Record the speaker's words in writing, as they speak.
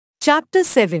Chapter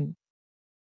 7.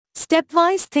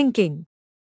 Stepwise Thinking.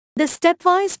 The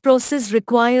stepwise process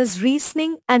requires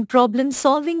reasoning and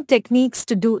problem-solving techniques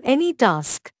to do any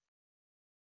task.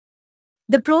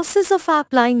 The process of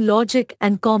applying logic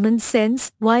and common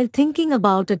sense while thinking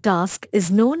about a task is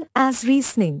known as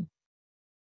reasoning.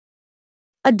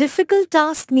 A difficult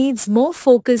task needs more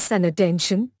focus and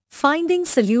attention. Finding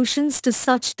solutions to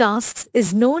such tasks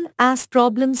is known as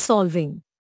problem-solving.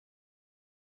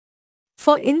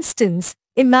 For instance,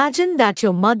 imagine that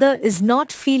your mother is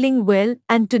not feeling well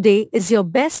and today is your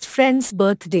best friend's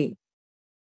birthday.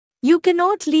 You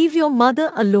cannot leave your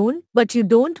mother alone, but you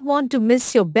don't want to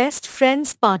miss your best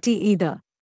friend's party either.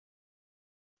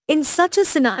 In such a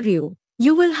scenario,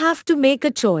 you will have to make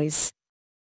a choice.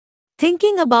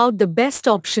 Thinking about the best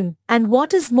option and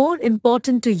what is more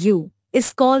important to you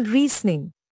is called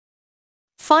reasoning.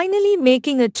 Finally,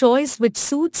 making a choice which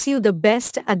suits you the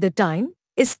best at the time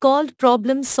is called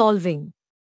problem solving.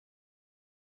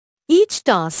 Each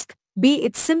task, be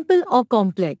it simple or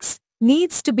complex,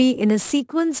 needs to be in a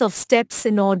sequence of steps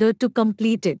in order to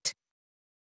complete it.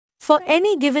 For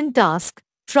any given task,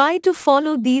 try to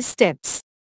follow these steps.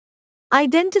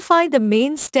 Identify the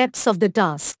main steps of the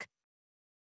task.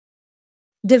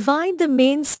 Divide the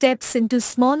main steps into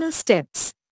smaller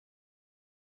steps.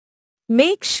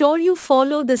 Make sure you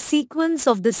follow the sequence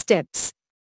of the steps.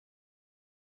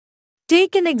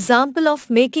 Take an example of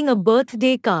making a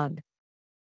birthday card.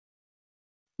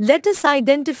 Let us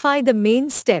identify the main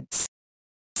steps.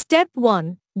 Step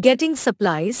 1. Getting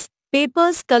supplies,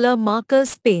 papers, color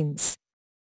markers, paints.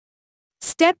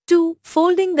 Step 2.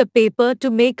 Folding the paper to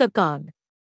make a card.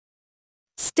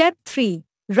 Step 3.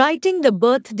 Writing the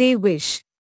birthday wish.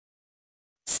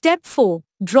 Step 4.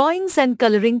 Drawings and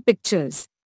coloring pictures.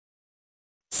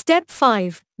 Step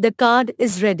 5. The card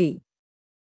is ready.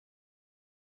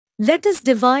 Let us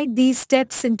divide these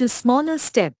steps into smaller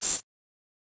steps.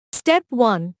 Step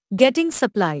 1. Getting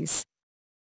supplies.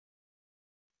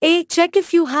 A. Check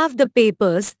if you have the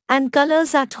papers and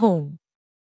colors at home.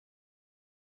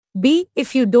 B.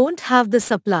 If you don't have the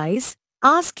supplies,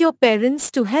 ask your parents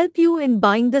to help you in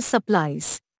buying the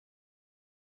supplies.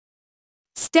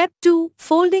 Step 2.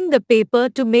 Folding the paper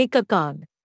to make a card.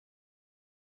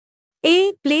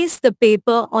 A. Place the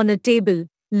paper on a table,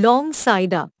 long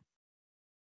side up.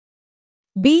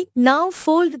 B. Now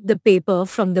fold the paper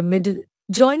from the middle,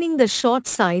 joining the short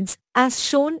sides as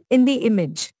shown in the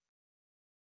image.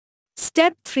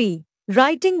 Step 3.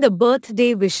 Writing the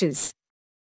birthday wishes.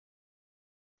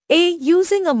 A.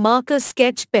 Using a marker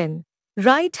sketch pen,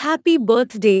 write Happy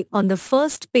Birthday on the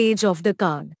first page of the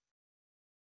card.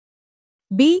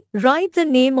 B. Write the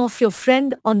name of your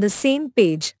friend on the same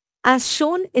page, as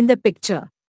shown in the picture.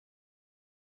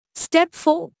 Step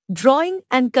 4. Drawing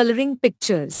and coloring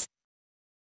pictures.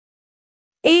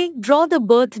 A. Draw the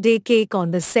birthday cake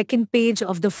on the second page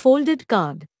of the folded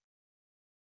card.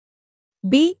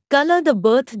 B. Color the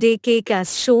birthday cake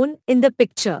as shown in the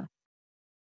picture.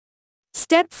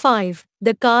 Step 5.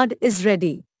 The card is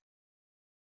ready.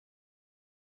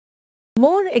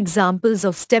 More examples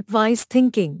of stepwise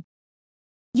thinking.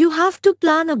 You have to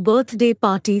plan a birthday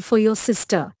party for your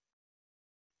sister.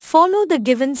 Follow the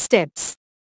given steps.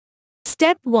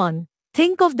 Step 1.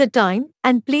 Think of the time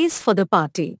and place for the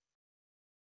party.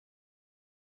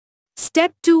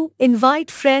 Step 2. Invite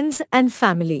friends and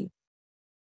family.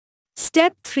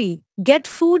 Step 3. Get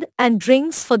food and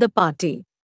drinks for the party.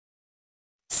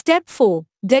 Step 4.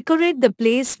 Decorate the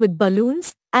place with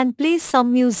balloons and play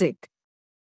some music.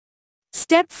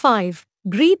 Step 5.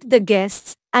 Greet the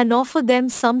guests and offer them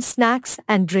some snacks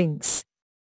and drinks.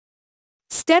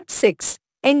 Step 6.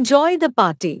 Enjoy the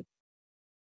party.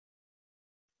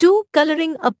 2.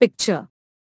 Coloring a picture.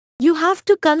 You have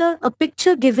to color a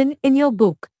picture given in your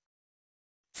book.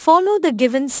 Follow the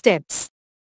given steps.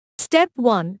 Step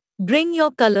 1. Bring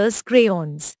your colors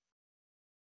crayons.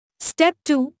 Step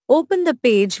 2. Open the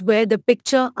page where the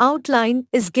picture outline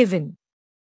is given.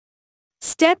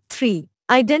 Step 3.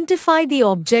 Identify the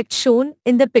object shown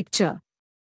in the picture.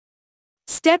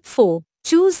 Step 4.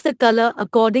 Choose the color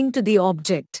according to the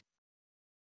object.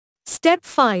 Step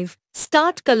 5.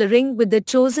 Start coloring with the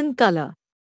chosen color.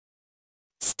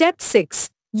 Step 6.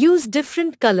 Use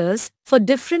different colors for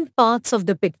different parts of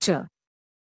the picture.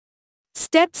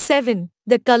 Step 7.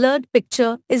 The colored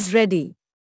picture is ready.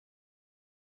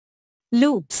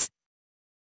 Loops.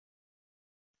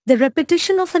 The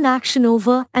repetition of an action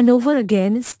over and over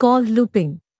again is called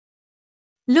looping.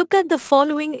 Look at the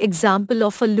following example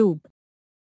of a loop.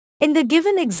 In the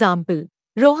given example,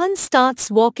 Rohan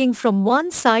starts walking from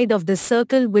one side of the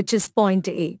circle, which is point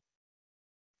A.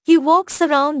 He walks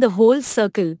around the whole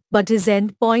circle, but his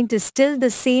end point is still the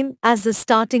same as the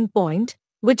starting point,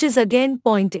 which is again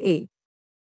point A.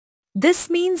 This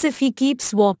means if he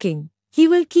keeps walking, he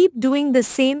will keep doing the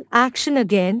same action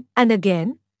again and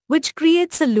again, which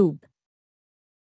creates a loop.